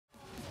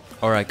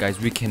Alright guys,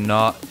 we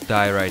cannot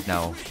die right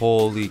now.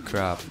 Holy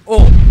crap.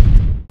 Oh!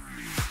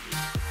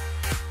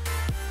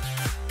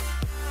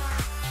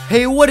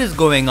 Hey, what is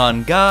going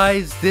on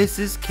guys? This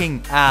is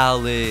King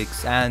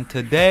Alex and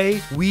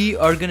today we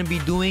are gonna be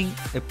doing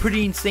a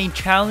pretty insane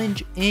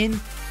challenge in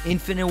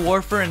Infinite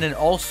Warfare and then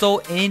also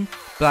in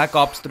Black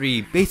Ops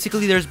 3.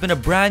 Basically, there's been a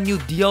brand new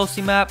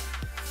DLC map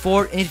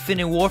for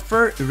Infinite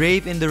Warfare,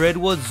 Rave in the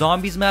Redwoods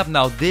Zombies map.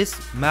 Now this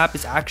map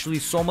is actually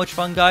so much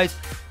fun guys.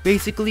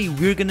 Basically,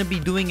 we're gonna be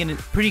doing a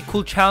pretty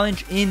cool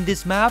challenge in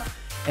this map,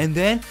 and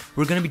then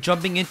we're gonna be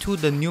jumping into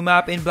the new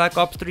map in Black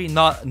Ops 3.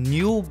 Not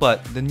new,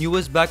 but the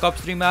newest Black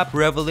Ops 3 map,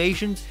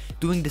 Revelations,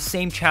 doing the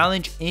same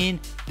challenge in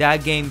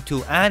that game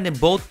too. And in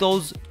both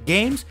those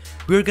games,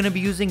 we're gonna be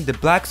using the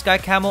Black Sky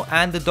Camo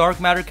and the Dark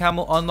Matter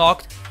Camo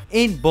unlocked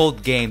in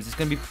both games. It's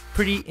gonna be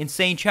pretty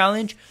insane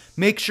challenge.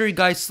 Make sure you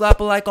guys slap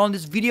a like on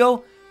this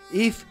video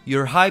if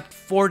you're hyped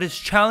for this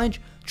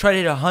challenge. Try to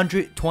hit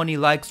 120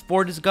 likes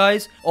for this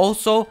guys.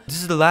 Also,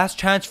 this is the last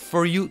chance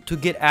for you to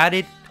get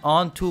added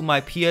onto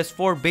my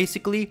PS4.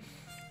 Basically,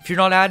 if you're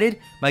not added,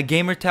 my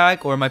gamer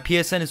tag or my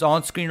PSN is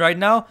on screen right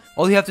now.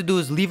 All you have to do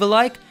is leave a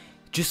like,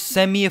 just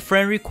send me a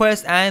friend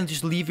request and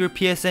just leave your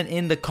PSN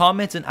in the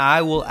comments and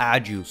I will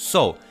add you.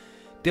 So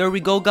there we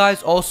go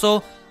guys.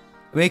 Also,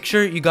 make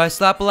sure you guys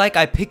slap a like.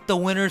 I picked the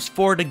winners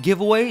for the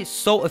giveaway,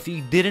 so if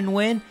you didn't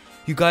win,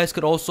 you guys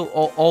could also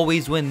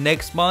always win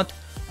next month.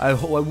 I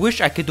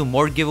wish I could do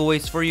more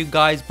giveaways for you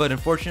guys, but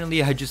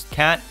unfortunately I just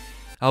can't.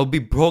 I'll be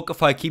broke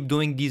if I keep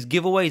doing these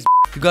giveaways.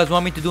 If you guys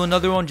want me to do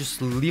another one, just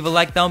leave a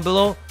like down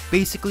below.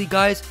 Basically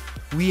guys,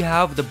 we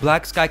have the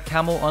Black Sky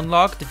Camo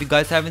unlocked. If you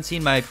guys haven't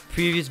seen my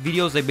previous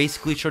videos, I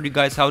basically showed you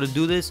guys how to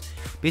do this.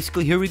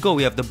 Basically, here we go.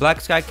 We have the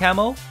Black Sky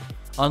Camo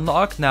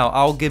unlocked. Now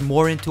I'll get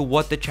more into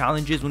what the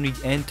challenge is when we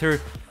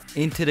enter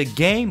into the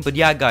game, but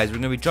yeah guys, we're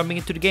gonna be jumping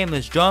into the game.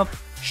 Let's jump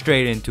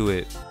straight into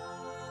it.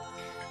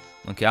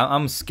 Okay, I'm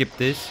gonna skip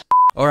this.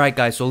 Alright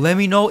guys, so let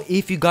me know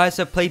if you guys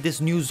have played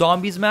this new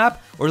zombies map,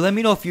 or let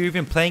me know if you're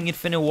even playing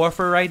Infinite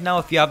Warfare right now,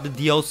 if you have the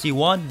DLC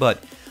one.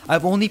 But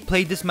I've only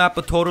played this map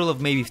a total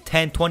of maybe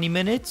 10-20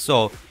 minutes,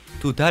 so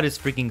dude, that is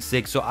freaking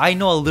sick. So I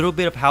know a little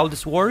bit of how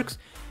this works.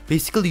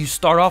 Basically, you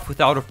start off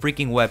without a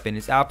freaking weapon.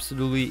 It's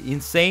absolutely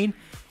insane.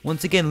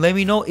 Once again, let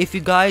me know if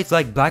you guys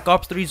like Black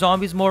Ops 3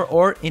 zombies more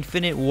or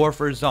Infinite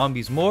Warfare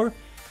zombies more.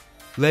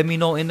 Let me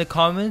know in the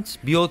comments,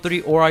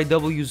 BO3 or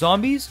IW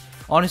zombies.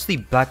 Honestly,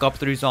 Black Ops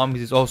 3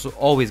 zombies is also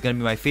always going to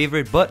be my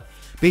favorite. But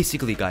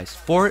basically guys,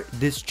 for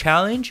this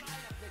challenge,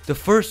 the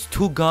first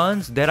two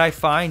guns that I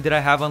find that I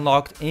have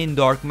unlocked in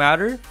Dark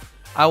Matter,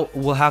 I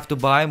will have to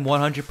buy them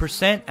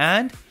 100%,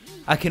 and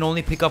I can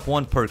only pick up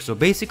one perk. So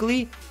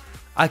basically,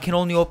 I can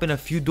only open a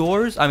few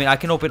doors. I mean, I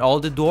can open all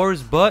the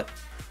doors, but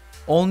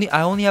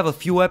I only have a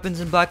few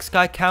weapons in Black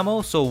Sky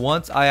Camo. So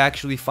once I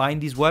actually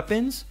find these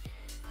weapons,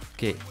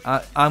 okay,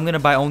 I'm gonna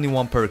buy only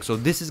one perk. So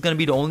this is gonna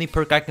be the only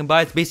perk I can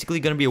buy. It's basically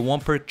gonna be a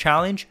one perk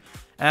challenge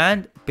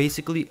and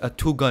basically a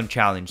two gun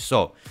challenge.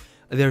 So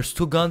there's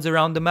two guns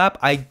around the map.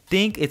 I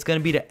think it's gonna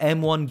be the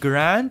M1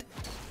 Grand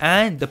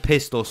and the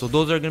pistol. So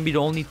those are gonna be the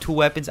only two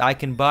weapons I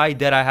can buy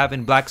that I have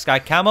in Black Sky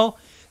Camo.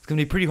 It's gonna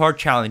be a pretty hard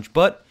challenge,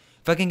 but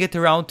if I can get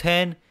to round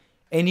 10,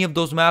 any of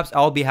those maps,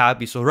 I'll be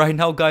happy. So right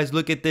now guys,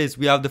 look at this.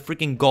 We have the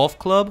freaking golf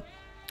club.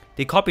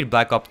 They copied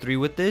Black Ops 3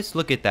 with this.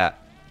 Look at that.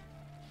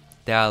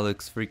 That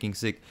looks freaking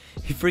sick.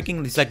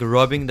 He's like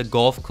rubbing the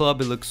golf club.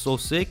 It looks so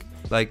sick.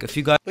 Like, if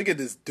you guys look at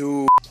this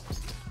dude.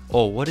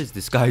 Oh, what is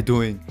this guy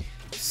doing?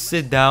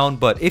 Sit down.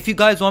 But if you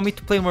guys want me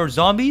to play more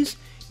zombies,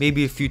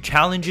 maybe a few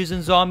challenges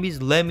in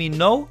zombies, let me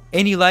know.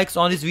 Any likes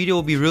on this video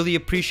will be really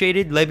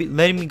appreciated.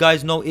 Letting me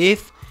guys know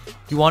if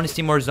you want to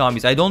see more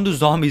zombies. I don't do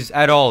zombies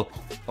at all.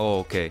 Oh,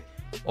 okay.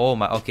 Oh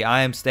my, okay,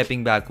 I am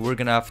stepping back. We're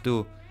gonna have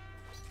to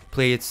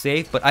play it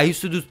safe. But I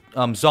used to do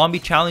zombie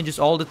challenges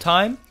all the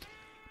time,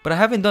 but I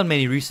haven't done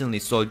many recently.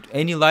 So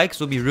any likes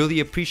will be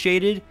really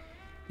appreciated.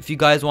 If you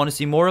guys want to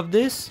see more of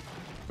this,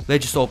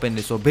 let's just open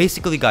this. So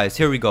basically guys,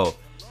 here we go.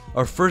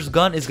 Our first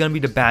gun is gonna be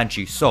the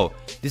Banshee. So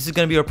this is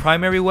gonna be our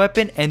primary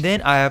weapon, and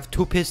then I have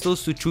two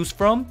pistols to choose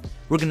from.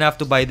 We're gonna have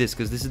to buy this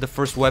because this is the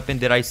first weapon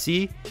that I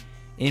see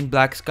in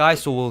Black Sky.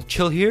 So we'll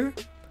chill here.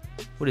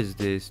 What is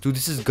this? Dude,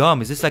 this is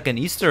gum. Is this like an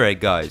Easter egg,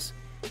 guys?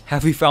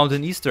 Have we found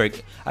an Easter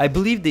egg? I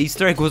believe the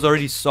Easter egg was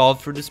already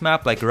solved for this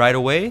map, like right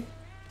away.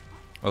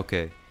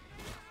 Okay.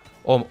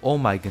 Oh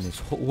my goodness.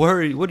 What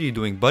are you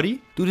doing,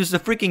 buddy? Dude, this is a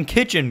freaking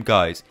kitchen,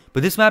 guys.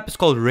 But this map is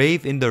called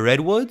Rave in the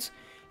Redwoods.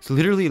 It's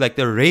literally like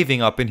they're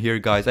raving up in here,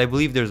 guys. I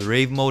believe there's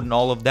rave mode and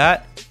all of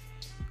that.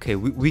 Okay,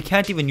 we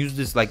can't even use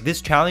this. Like,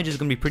 this challenge is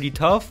gonna be pretty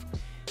tough.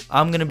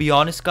 I'm gonna be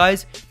honest,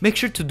 guys. Make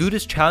sure to do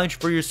this challenge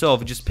for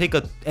yourself. Just pick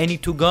any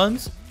two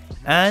guns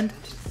and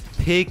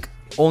pick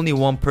only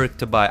one perk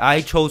to buy.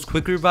 I chose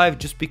Quick Revive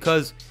just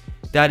because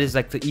that is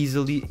like the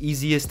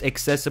easiest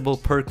accessible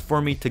perk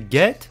for me to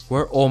get.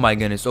 Oh my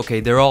goodness. Okay,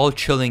 they're all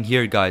chilling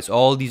here, guys.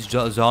 All these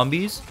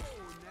zombies.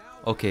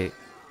 Okay,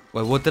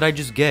 wait, what did I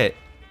just get?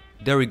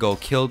 There we go,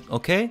 killed.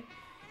 Okay,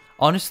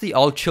 honestly,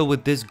 I'll chill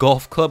with this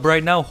golf club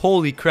right now.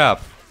 Holy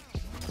crap.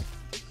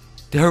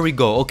 There we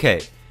go.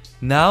 Okay,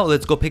 Now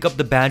let's go pick up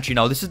the Banshee.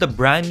 Now this is the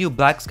brand new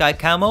Black Sky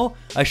Camo.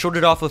 I showed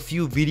it off a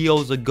few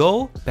videos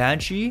ago.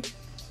 Banshee.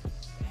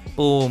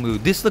 Boom,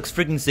 dude. This looks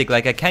freaking sick.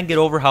 Like, I can't get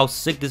over how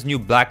sick this new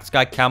Black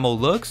Sky Camo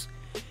looks.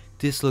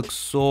 This looks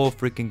so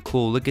freaking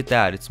cool. Look at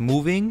that. It's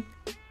moving.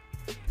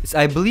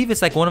 I believe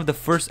it's like one of the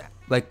first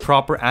like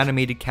proper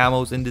animated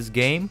camos in this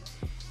game.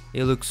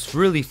 It looks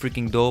really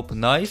freaking dope.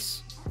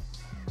 Nice.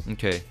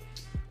 Okay.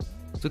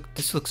 Look,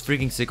 this looks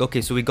freaking sick.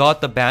 Okay, so we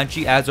got the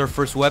Banshee as our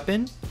first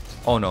weapon.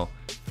 Oh no.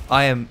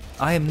 I am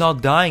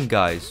not dying,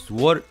 guys.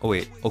 What? Oh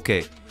wait.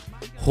 Okay.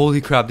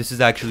 Holy crap, this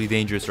is actually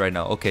dangerous right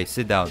now. Okay,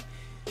 sit down.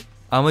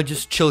 I'm gonna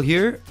just chill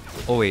here.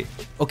 Oh wait.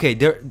 Okay,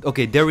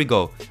 there we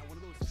go.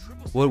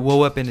 What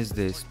weapon is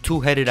this?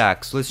 Two-headed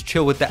axe. Let's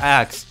chill with the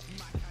axe.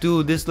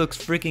 Dude, this looks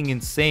freaking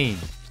insane.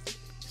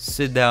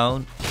 Sit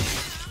down.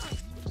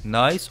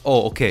 Nice.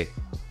 Oh, okay.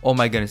 Oh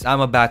my goodness.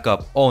 I'm a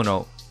backup. Oh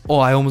no. Oh,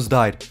 I almost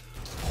died.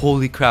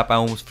 Holy crap, I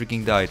almost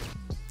freaking died.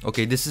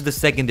 Okay, this is the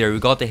secondary. We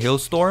got the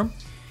hailstorm.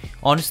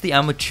 Honestly,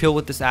 I'm gonna chill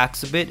with this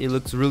axe a bit. It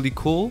looks really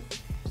cool.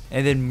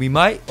 And then we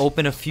might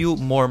open a few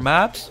more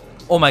maps.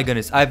 Oh my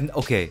goodness.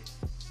 Okay.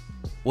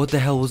 What the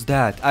hell was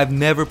that? I've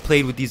never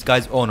played with these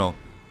guys. Oh no.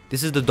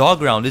 This is the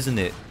dog round, isn't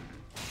it?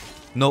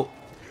 No.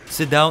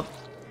 Sit down.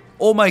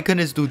 Oh my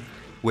goodness, dude.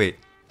 Wait.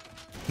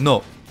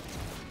 No.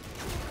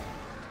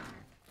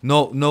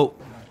 No, no,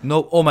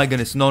 no. Oh my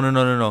goodness. No, no,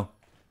 no, no, no.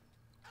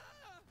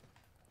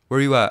 Where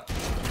are you at?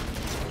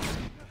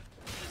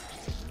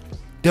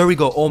 There we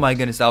go. Oh my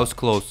goodness, that was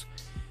close.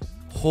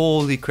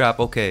 Holy crap.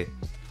 Okay.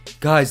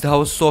 Guys, that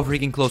was so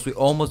freaking close. We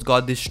almost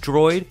got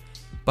destroyed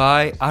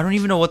by... I don't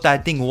even know what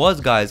that thing was,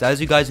 guys. As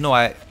you guys know,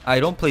 I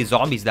don't play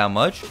zombies that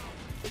much.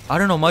 I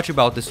don't know much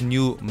about this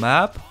new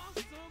map.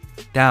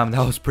 Damn,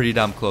 that was pretty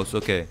damn close.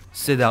 Okay,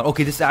 sit down.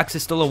 Okay, this axe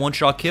is still a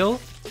one-shot kill.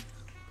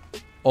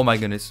 Oh my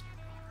goodness.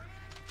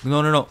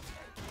 No, no, no.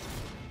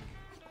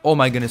 Oh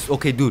my goodness.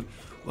 Okay, dude.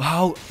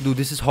 Wow. Dude,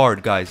 this is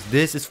hard, guys.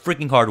 This is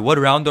freaking hard. What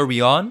round are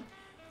we on?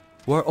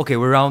 Okay,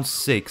 we're round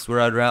 6.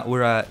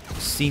 We're at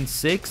scene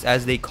 6,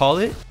 as they call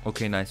it.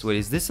 Okay, nice. Wait,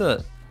 is this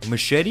a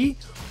machete?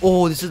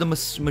 Oh, this is the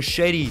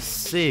machete.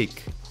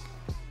 Sick.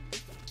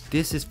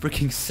 This is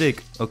freaking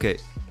sick. Okay,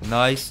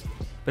 nice.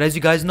 But as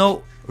you guys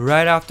know,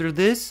 right after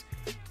this,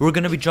 we're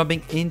gonna be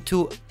jumping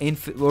into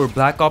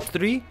Black Ops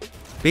 3,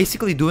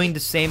 basically doing the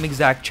same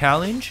exact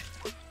challenge,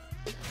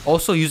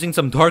 also using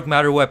some dark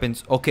matter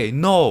weapons. Okay,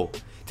 no,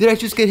 did I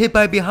just get hit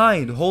by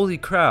behind? Holy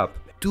crap,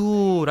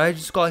 dude, I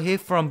just got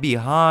hit from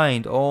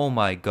behind. Oh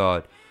my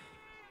god.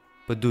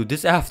 But dude,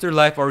 this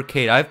Afterlife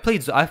arcade, I've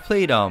played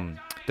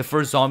the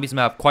first zombies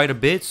map quite a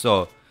bit,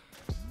 so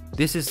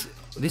this is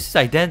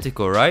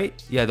identical, right?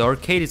 Yeah, the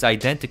arcade is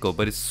identical,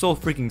 but it's so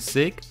freaking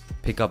sick.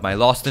 Pick up my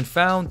lost and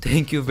found,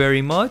 thank you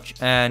very much.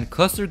 And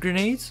cluster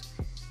grenades,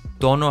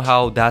 don't know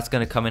how that's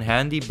gonna come in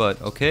handy,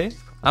 but okay.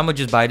 I'm gonna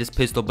just buy this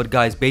pistol. But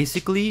guys,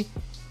 basically,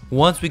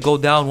 once we go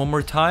down one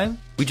more time,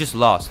 we just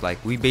lost. Like,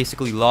 we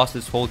basically lost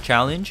this whole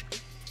challenge.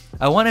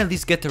 I want to at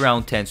least get to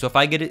round 10. So if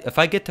I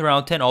get to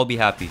round 10, I'll be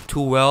happy. Too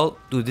well,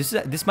 dude,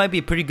 this might be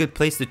a pretty good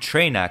place to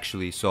train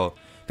actually. So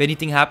if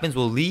anything happens,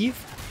 we'll leave.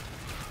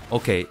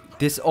 Okay,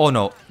 oh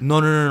no,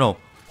 no.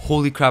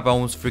 Holy crap, I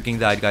almost freaking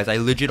died, guys. I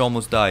legit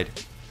almost died.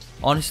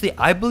 Honestly,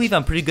 I believe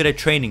I'm pretty good at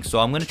training, so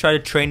I'm gonna try to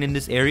train in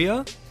this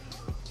area.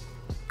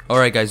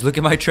 Alright guys, look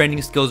at my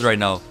training skills right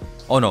now.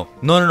 Oh no,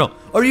 no.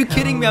 Are you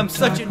kidding me? I'm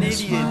such an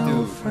idiot,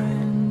 dude.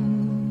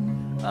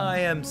 I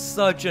am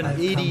such an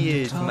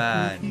idiot,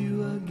 man.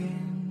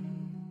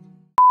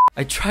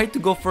 I tried to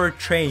go for a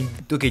train.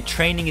 Okay,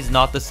 training is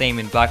not the same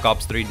in Black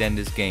Ops 3 than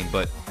this game,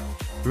 but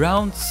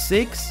round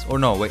 6, or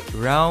no, wait,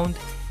 round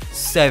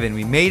 7.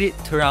 We made it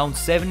to round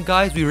 7,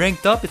 guys. We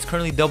ranked up. It's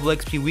currently double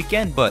XP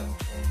weekend, but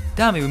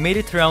damn it, we made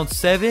it to round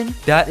 7.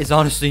 That is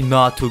honestly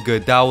not too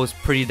good. That was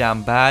pretty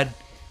damn bad.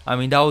 I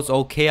mean, that was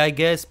okay, I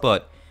guess,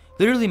 but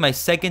literally my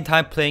second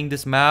time playing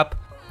this map.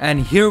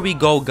 And here we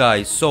go,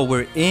 guys. So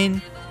we're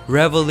in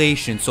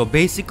Revelation. So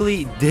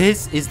basically,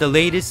 this is the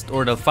latest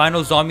or the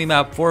final zombie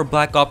map for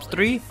Black Ops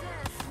 3.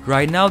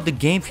 Right now, the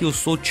game feels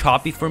so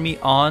choppy for me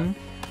on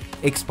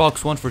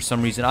Xbox One for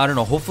some reason. I don't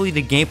know. Hopefully,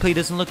 the gameplay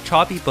doesn't look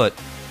choppy, but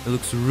it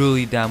looks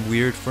really damn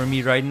weird for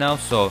me right now.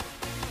 So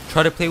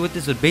try to play with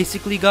this. But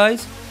basically,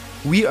 guys,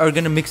 we are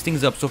gonna mix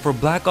things up. So for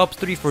Black Ops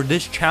 3, for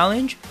this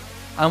challenge,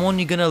 I'm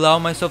only gonna allow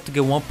myself to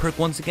get one perk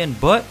once again,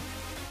 but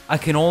I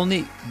can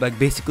only like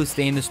basically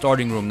stay in the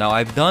starting room. Now,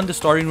 I've done the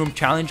starting room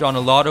challenge on a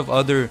lot of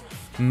other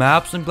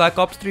maps in Black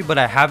Ops 3, but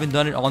I haven't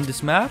done it on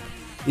this map.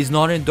 It's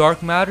not in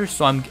Dark Matter,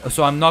 so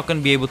I'm not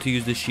gonna be able to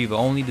use the Shiva,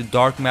 only the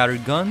Dark Matter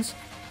guns.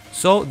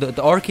 So the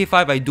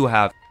RK5 I do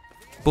have.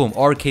 Boom,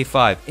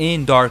 RK5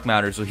 in Dark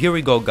Matter. So here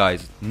we go,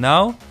 guys.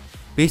 Now,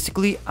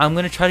 basically, I'm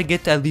gonna try to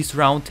get to at least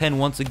round 10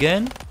 once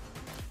again.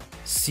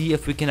 See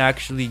if we can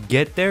actually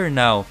get there.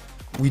 Now,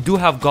 we do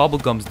have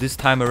Gobblegums this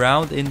time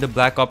around in the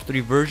Black Ops 3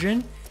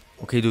 version.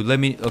 Okay, dude,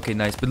 okay,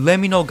 nice. But let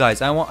me know,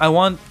 guys. I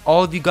want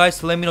all of you guys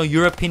to let me know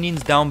your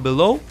opinions down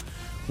below.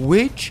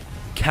 Which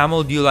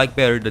camo do you like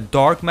better? The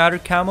Dark Matter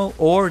Camo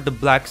or the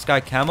Black Sky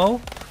Camo?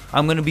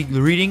 I'm gonna be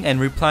reading and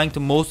replying to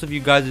most of you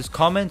guys'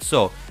 comments,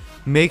 so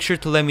make sure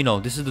to let me know.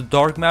 This is the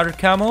Dark Matter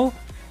Camo,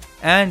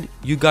 and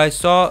you guys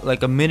saw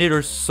like a minute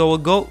or so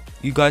ago,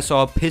 you guys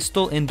saw a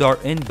pistol in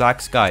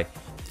Black Sky.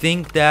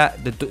 Think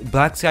that the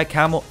Black Sky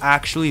Camo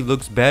actually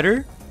looks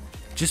better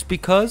just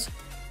because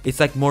it's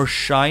like more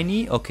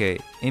shiny. Okay,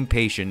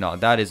 impatient. No,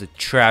 that is a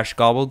trash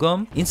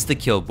gobblegum. Insta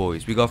kill,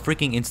 boys. We got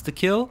freaking insta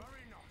kill,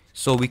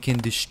 so we can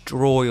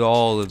destroy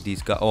all of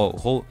these guys.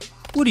 Oh,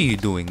 what are you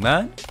doing,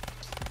 man?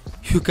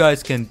 You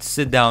guys can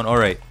sit down. All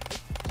right,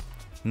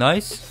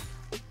 nice.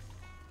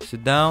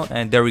 Sit down,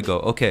 and there we go.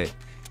 Okay,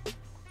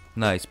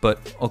 nice.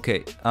 But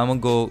okay, I'm gonna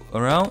go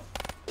around.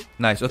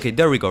 Nice. Okay,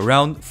 there we go.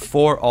 Round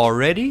 4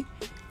 already.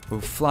 We're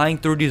flying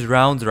through these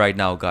rounds right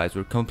now, guys.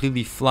 We're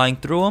completely flying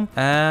through them.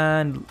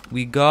 And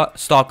we got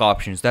stock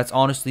options. That's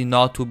honestly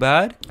not too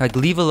bad. Like,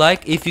 leave a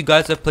like if you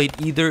guys have played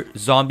either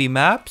zombie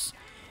maps.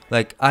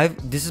 Like,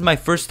 this is my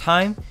first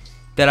time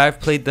that I've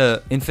played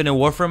the Infinite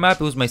Warfare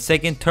map. It was my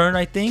second turn,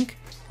 I think.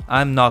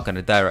 I'm not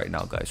gonna die right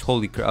now, guys.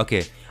 Holy crap.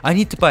 Okay, I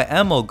need to buy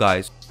ammo,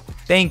 guys.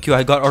 Thank you.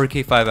 I got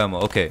RK5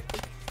 ammo. Okay.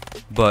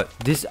 But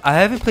I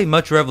haven't played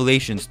much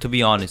Revelations, to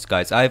be honest,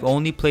 guys. I've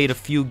only played a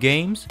few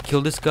games.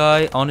 Kill this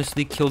guy,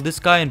 honestly, kill this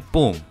guy, and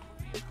boom.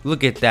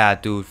 Look at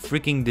that, dude.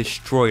 Freaking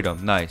destroyed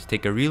him. Nice.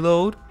 Take a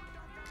reload.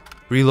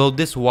 Reload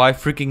this. Why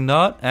freaking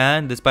not?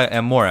 And this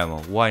by more ammo.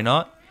 Why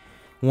not?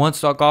 Once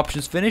stock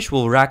options finish,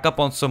 we'll rack up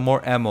on some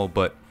more ammo,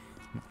 but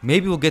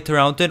maybe we'll get to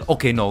round 10.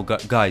 Okay, no,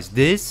 guys.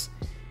 This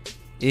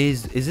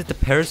is it the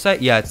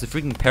parasite? Yeah, it's the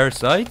freaking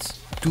parasites.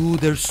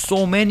 Dude, there's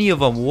so many of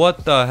them.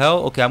 What the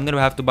hell? Okay, I'm gonna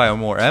have to buy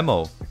more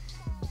ammo.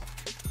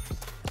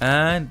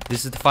 And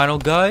this is the final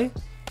guy.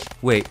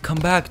 Wait, come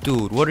back,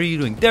 dude. What are you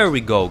doing? There we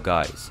go,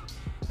 guys.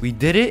 We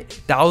did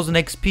it. 1000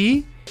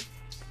 XP.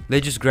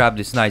 Let's just grab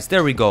this. Nice.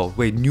 There we go.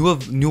 Wait,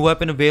 new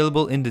weapon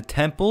available in the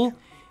temple.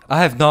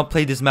 I have not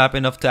played this map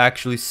enough to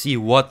actually see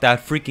what that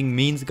freaking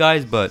means,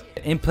 guys. But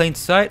in plain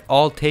sight,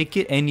 I'll take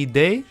it any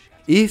day.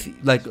 If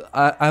like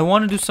I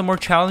want to do some more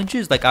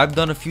challenges. Like, I've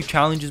done a few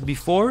challenges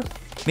before.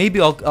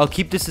 Maybe I'll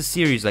keep this a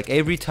series. Like,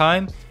 every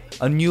time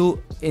a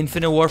new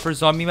Infinite Warfare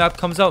zombie map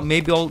comes out,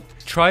 maybe I'll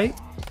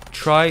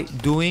try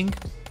doing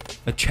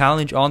a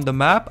challenge on the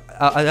map.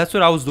 That's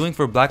what I was doing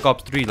for Black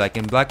Ops 3. Like,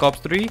 in Black Ops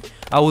 3,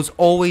 I was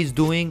always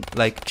doing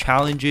like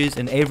challenges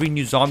in every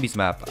new zombies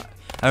map.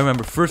 I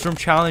remember first room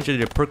challenge, I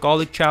did a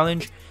perkaholic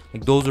challenge.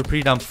 Like, those were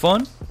pretty damn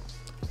fun.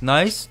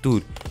 Nice.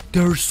 Dude,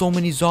 there are so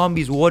many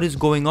zombies. What is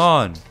going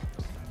on?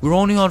 We're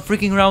only on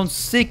freaking round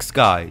 6,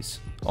 guys.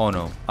 Oh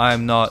no,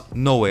 I'm not.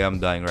 No way, I'm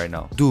dying right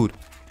now, dude.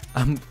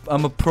 I'm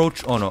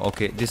approach. Oh no.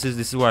 Okay, this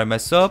is where I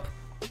mess up.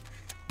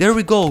 There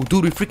we go,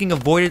 dude. We freaking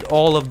avoided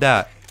all of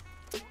that.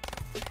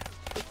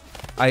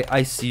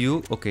 I see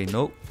you. Okay,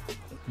 nope.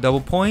 Double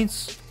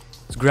points.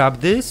 Let's grab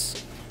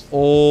this.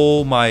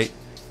 Oh my.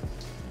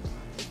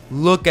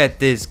 Look at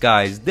this,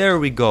 guys. There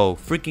we go.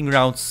 Freaking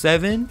round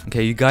 7.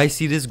 Okay, you guys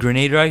see this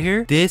grenade right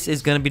here? This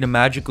is gonna be the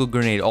magical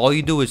grenade. All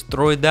you do is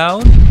throw it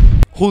down.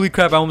 Holy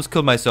crap, I almost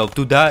killed myself,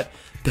 dude. That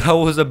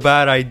was a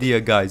bad idea,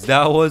 guys.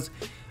 That was,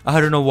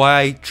 I don't know why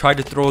I tried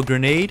to throw a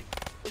grenade.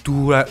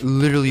 Dude, I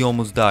literally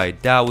almost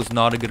died. That was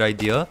not a good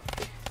idea.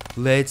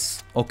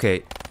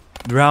 Okay.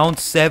 Round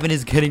 7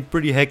 is getting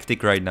pretty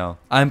hectic right now.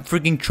 I'm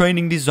freaking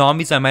training these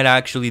zombies. I might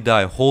actually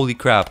die. Holy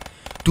crap.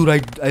 Dude,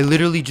 I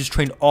literally just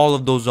trained all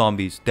of those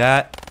zombies.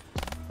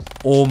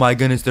 Oh my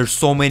goodness, there's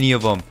so many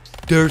of them.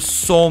 There's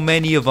so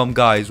many of them,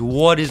 guys.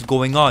 What is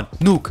going on?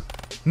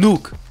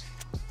 Nuke.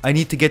 I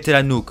need to get to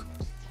that nuke.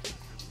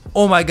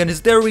 Oh my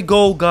goodness, there we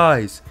go,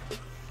 guys.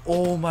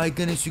 Oh my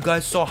goodness, you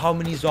guys saw how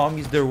many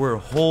zombies there were.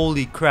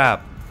 Holy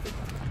crap.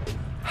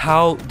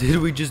 How did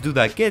we just do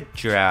that?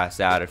 Get your ass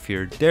out of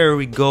here. There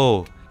we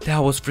go. That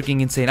was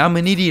freaking insane. I'm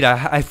an idiot.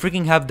 I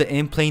freaking have the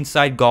in plain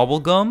sight gobble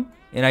gum,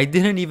 and I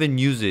didn't even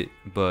use it,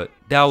 but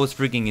that was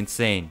freaking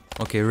insane.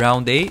 Okay,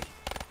 round 8.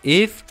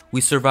 If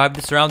we survive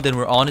this round, then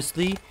we're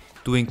honestly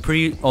doing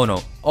pretty. Oh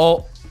no.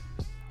 Oh,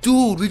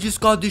 dude, we just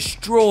got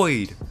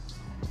destroyed.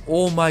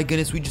 Oh my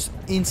goodness, we just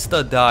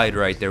insta died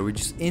right there. We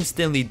just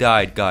instantly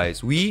died,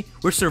 guys.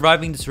 We're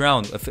surviving this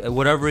round.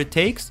 Whatever it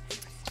takes,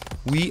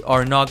 we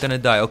are not gonna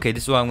die. Okay,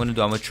 this is what I'm gonna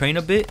do. I'm gonna train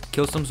a bit,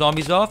 kill some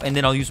zombies off, and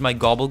then I'll use my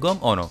gobble gum.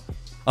 Oh no,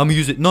 I'm gonna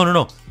use it.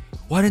 No.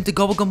 Why didn't the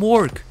gobble gum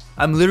work?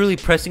 I'm literally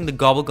pressing the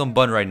gobble gum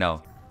button right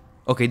now.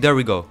 Okay, there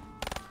we go.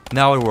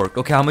 Now it worked.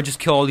 Okay, I'm gonna just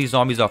kill all these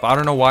zombies off. I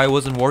don't know why it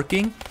wasn't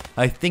working.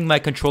 I think my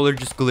controller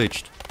just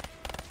glitched.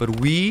 But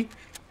we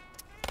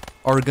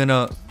are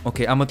gonna.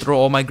 Okay, I'm gonna throw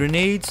all my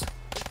grenades.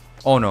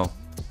 Oh no,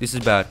 this is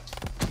bad.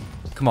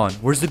 Come on,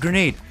 where's the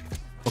grenade?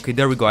 Okay,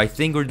 there we go. I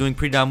think we're doing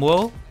pretty damn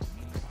well.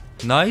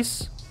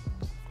 Nice.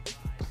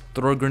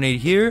 Throw a grenade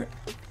here.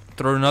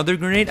 Throw another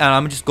grenade, and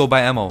I'm gonna just go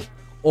buy ammo.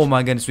 Oh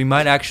my goodness, we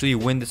might actually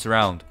win this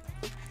round.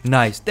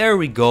 Nice, there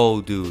we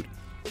go, dude.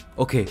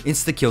 Okay,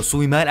 insta kill. So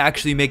we might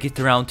actually make it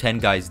to round 10,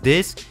 guys.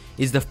 This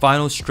is the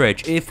final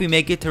stretch. If we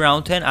make it to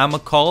round 10, I'm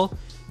gonna call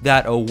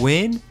that a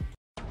win.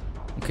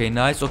 Okay,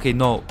 nice. Okay,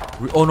 no.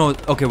 Oh no.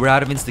 Okay, we're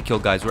out of insta kill,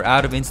 guys. We're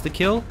out of insta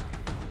kill.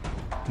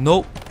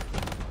 Nope.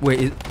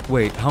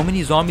 Wait, how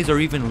many zombies are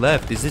even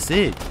left? Is this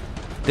it?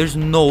 There's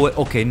no way.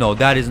 Okay, no,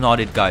 that is not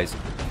it, guys.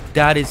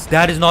 That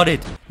is not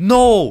it.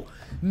 No,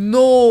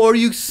 are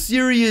you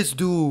serious,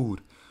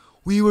 dude?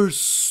 We were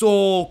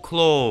so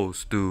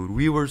close, dude.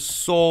 We were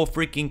so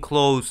freaking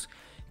close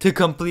to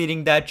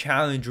completing that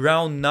challenge.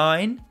 Round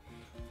 9,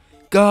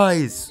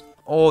 guys.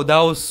 Oh, that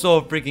was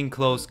so freaking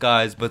close,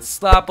 guys. But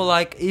slap a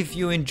like if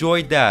you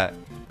enjoyed that.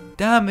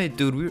 Damn it,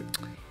 dude.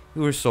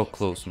 We were so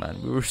close,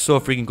 man. We were so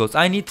freaking close.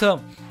 I need to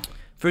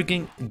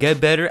freaking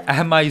get better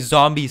at my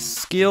zombie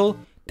skill.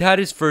 That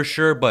is for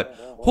sure. But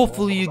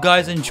hopefully you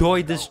guys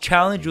enjoyed this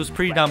challenge. It was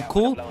pretty damn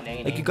cool.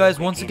 Like, you guys,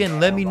 once again,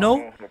 let me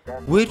know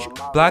which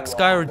Black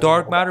Sky or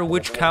Dark Matter,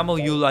 which camo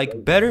you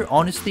like better.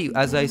 Honestly,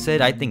 as I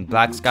said, I think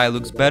Black Sky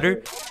looks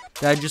better.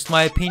 That's just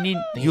my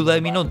opinion. You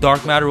let me know.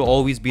 Dark Matter will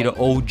always be the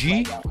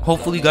OG.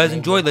 Hopefully you guys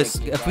enjoy this.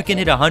 If we can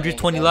hit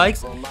 120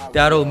 likes,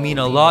 that'll mean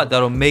a lot.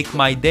 That'll make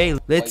my day.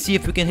 Let's see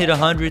if we can hit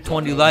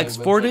 120 likes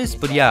for this.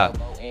 But yeah,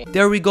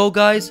 there we go,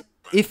 guys.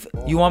 If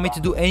you want me to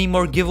do any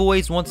more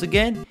giveaways, once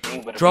again,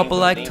 drop a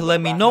like to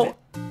let me know.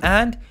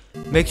 And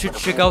make sure to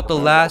check out the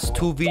last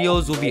 2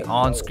 videos. Will be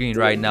on screen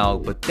right now.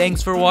 But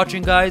thanks for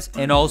watching, guys,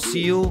 and I'll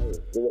see you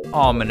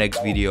on my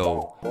next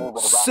video.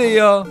 See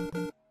ya.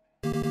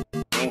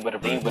 With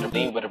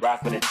a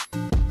rock with it.